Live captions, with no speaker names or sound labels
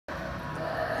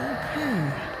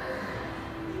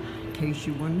In case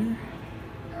you wonder,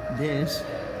 this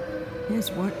is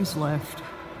what is left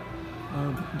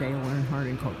of Dale Earnhardt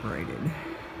Incorporated.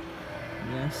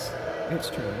 Yes, it's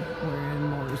true. We're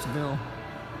in Mooresville,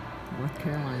 North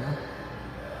Carolina.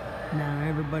 Now,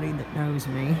 everybody that knows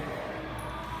me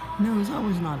knows I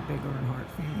was not a big Earnhardt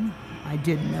fan. I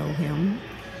did know him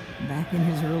back in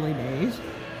his early days,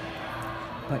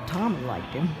 but Tommy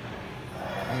liked him,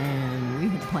 and we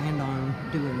had planned on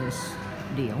doing this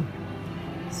deal.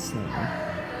 So,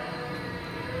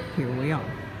 here we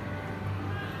are.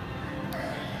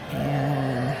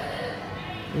 And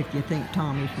if you think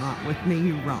Tommy's not with me,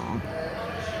 you're wrong.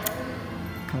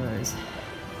 Because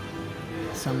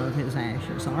some of his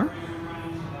ashes are.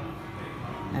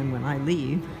 And when I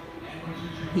leave,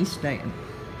 he's staying.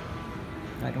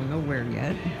 I don't know where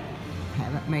yet.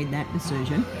 Haven't made that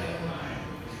decision.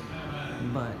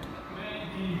 But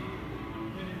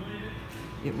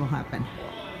it will happen.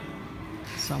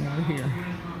 Somewhere here.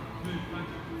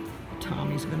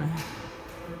 Tommy's gonna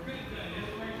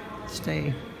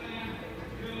stay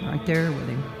right there with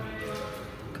him,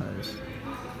 because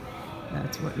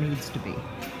that's what needs to be.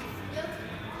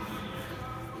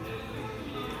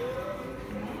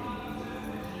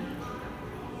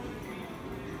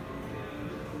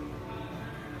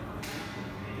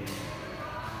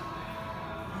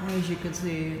 As you can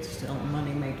see, it's still a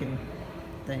money-making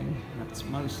thing. That's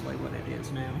mostly what it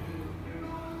is now.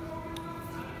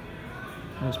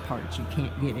 Those parts you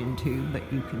can't get into, but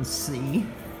you can see.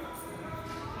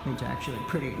 It's actually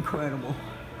pretty incredible.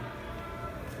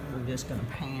 We're just going to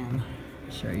pan,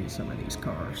 show you some of these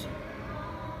cars.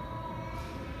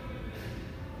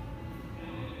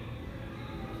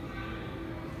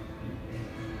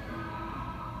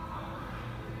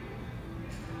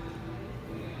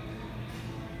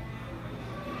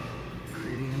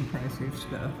 Pretty impressive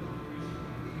stuff.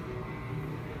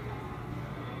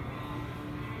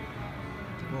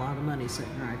 A lot of money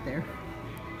sitting right there.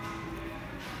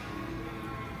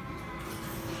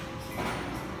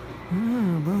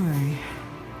 Oh boy.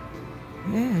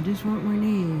 Yeah, just what we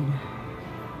need.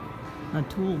 A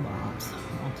toolbox.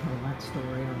 I'll tell that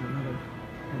story on another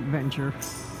adventure.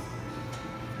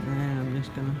 And I'm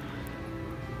just gonna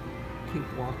keep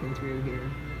walking through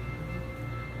here.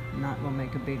 I'm not gonna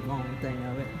make a big long thing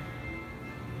of it.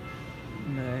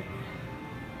 But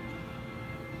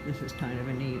this is kind of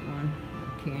a neat one.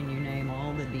 Can you name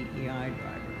all the DEI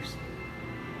drivers?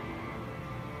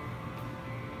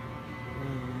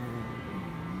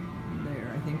 And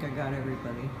there, I think I got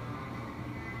everybody.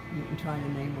 You can try to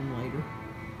name them later.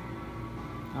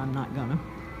 I'm not gonna.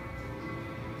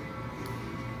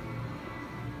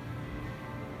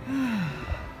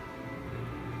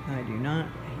 I do not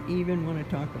even want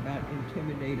to talk about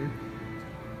intimidator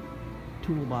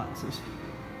toolboxes.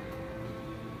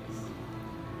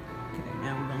 Okay,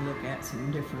 now we're going to look at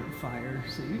some different fire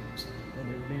suits that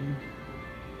have been...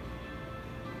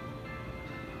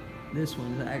 This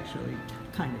one's actually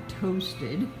kind of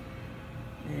toasted.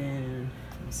 And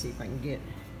let's see if I can get...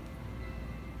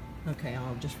 Okay,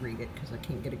 I'll just read it because I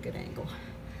can't get a good angle.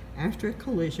 After a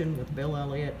collision with Bill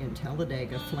Elliott in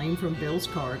Talladega, flame from Bill's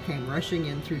car came rushing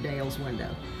in through Dale's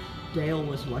window. Dale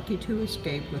was lucky to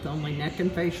escape with only neck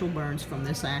and facial burns from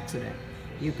this accident.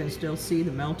 You can still see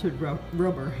the melted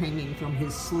rubber hanging from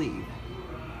his sleeve.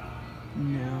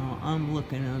 Now, I'm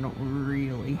looking,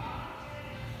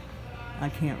 I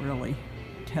can't really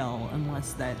tell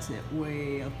unless that's it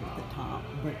way up at the top,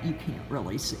 but you can't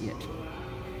really see it.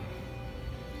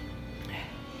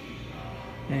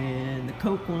 And the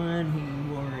Coke one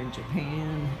he wore in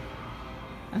Japan.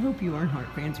 I hope you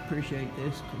Earnhardt fans appreciate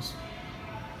this, because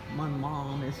my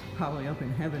mom is probably up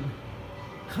in heaven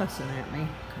cussing at me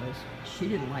because she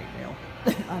didn't like Dale.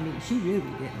 I mean, she really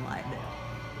didn't like Dale.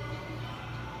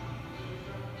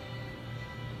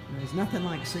 There's nothing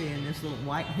like seeing this little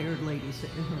white-haired lady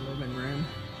sitting in her living room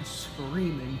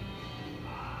screaming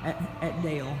at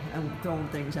Dale and throwing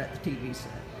things at the TV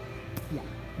set. Yeah,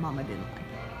 Mama didn't like it.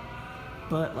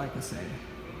 But like I said,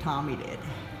 Tommy did.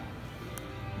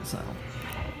 So,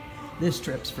 this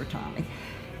trip's for Tommy.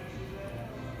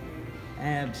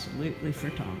 Absolutely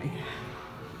for Tommy.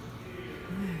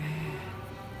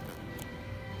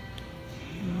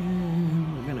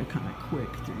 And we're gonna kind of quick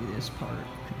through this part.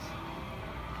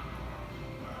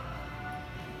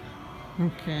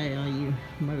 Okay, all you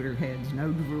motorheads,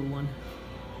 no drooling.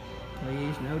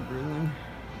 Please, no drooling.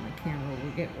 My camera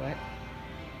will get wet.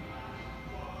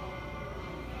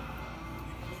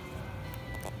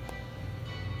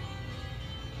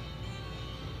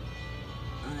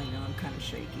 I know I'm kind of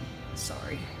shaky.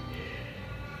 Sorry.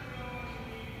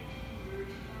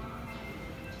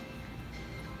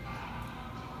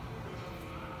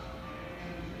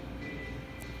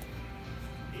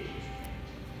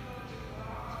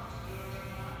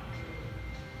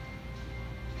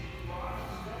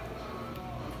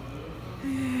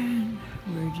 And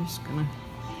we're just gonna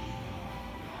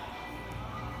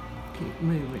keep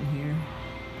moving here,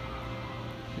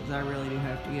 because I really do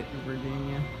have to get to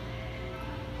Virginia.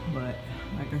 But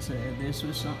like I said, this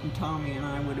was something Tommy and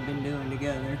I would have been doing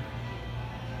together.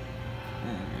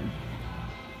 And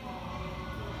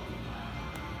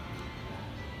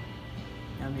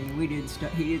I mean, we did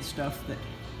stuff, he did stuff that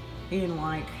he didn't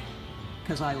like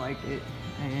because I liked it,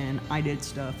 and I did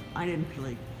stuff I didn't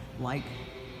really like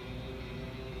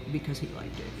because he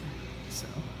liked it. So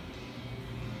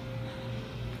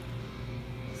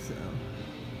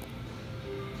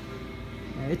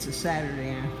it's a Saturday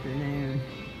afternoon,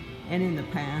 and in the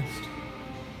past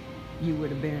you would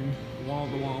have been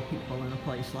wall-to-wall people in a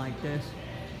place like this.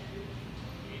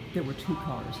 There were 2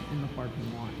 cars in the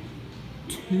parking lot.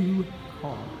 2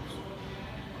 cars.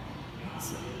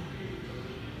 So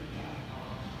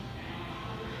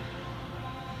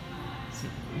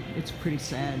it's a pretty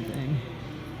sad thing.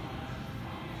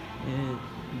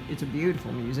 It's a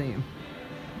beautiful museum.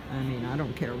 I mean, I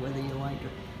don't care whether you like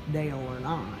Dale or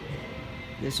not.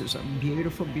 This is a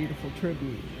beautiful, beautiful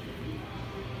tribute.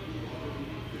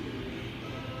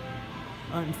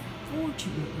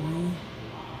 Unfortunately,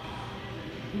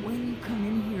 when you come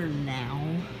in here now,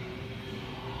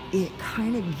 it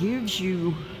kind of gives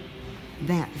you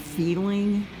that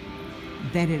feeling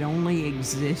that it only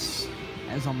exists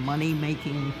as a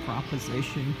money-making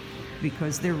proposition,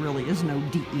 because there really is no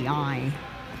DEI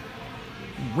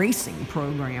racing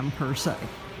program per se.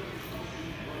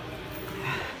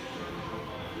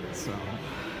 So,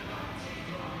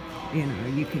 you know,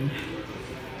 you can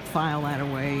file that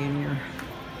away in your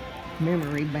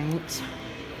memory banks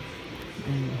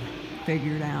and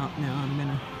figure it out. Now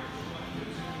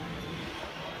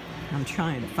I'm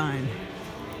trying to find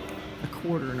a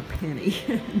quarter and a penny.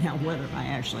 Now, whether I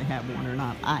actually have one or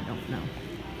not, I don't know.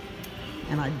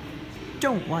 And I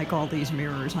don't like all these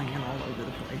mirrors hanging all over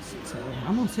the place. So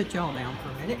I'm gonna sit y'all down for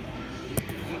a minute.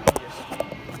 You can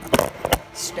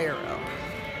just stare up.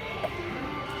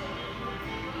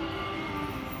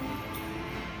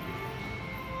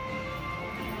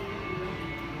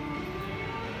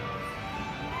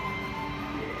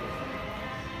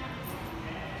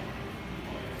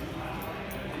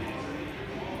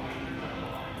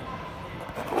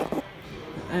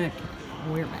 Okay,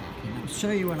 we're back, and I'll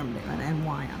show you what I'm doing and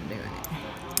why I'm doing it.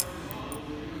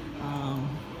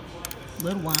 A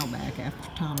little while back, after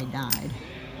Tommy died,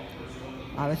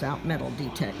 I was out metal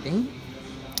detecting,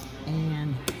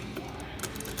 and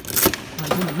I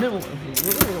was in the middle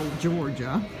of rural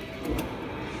Georgia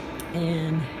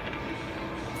and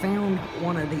found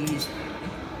one of these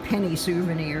penny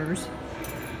souvenirs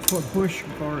for Busch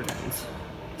Gardens.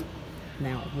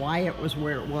 Now, why it was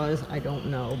where it was, I don't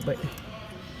know, but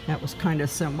that was kind of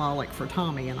symbolic for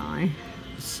Tommy and I.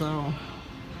 So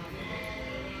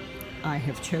I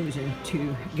have chosen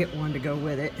to get one to go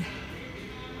with it.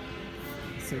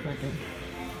 Let's see if I can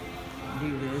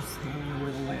do this. I don't know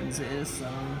where the lens is, so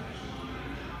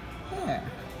yeah.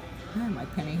 My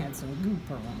penny had some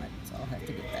goop on it, so I'll have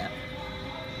to get that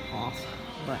off.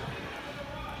 But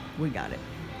we got it.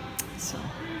 So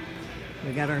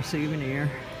we got our souvenir.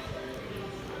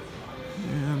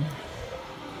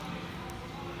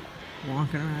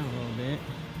 Walking around a little bit.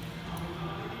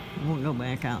 I won't go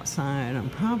back outside.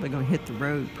 I'm probably going to hit the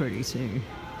road pretty soon.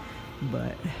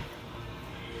 But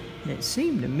it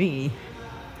seemed to me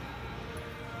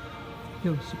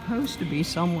there was supposed to be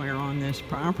somewhere on this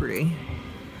property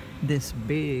this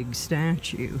big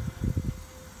statue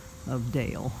of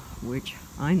Dale, which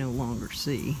I no longer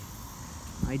see.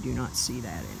 I do not see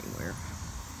that anywhere.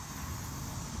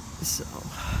 So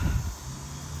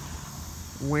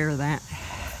where that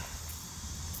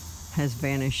has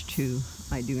vanished to,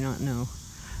 I do not know.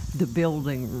 The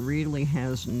building really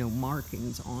has no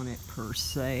markings on it per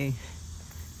se.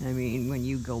 I mean, when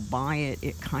you go by it,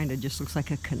 it kind of just looks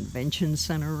like a convention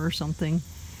center or something.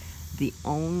 The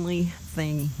only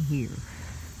thing here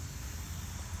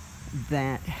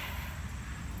that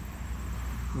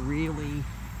really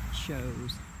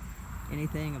shows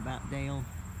anything about Dale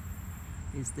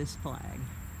is this flag.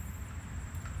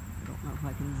 I don't know if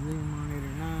I can zoom on it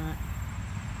or not,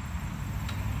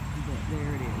 but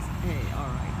there it is. Hey, all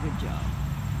right, good job.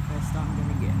 Best I'm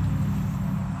gonna get.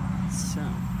 So,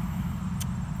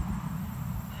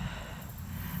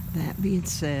 that being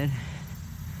said,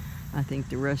 I think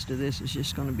the rest of this is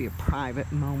just going to be a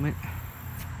private moment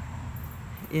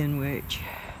in which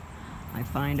I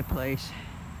find a place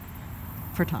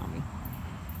for Tommy.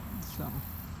 So,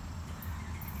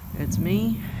 it's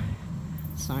me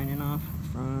signing off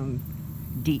from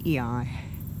DEI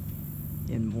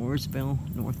in Mooresville,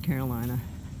 North Carolina.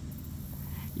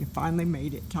 You finally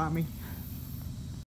made it, Tommy.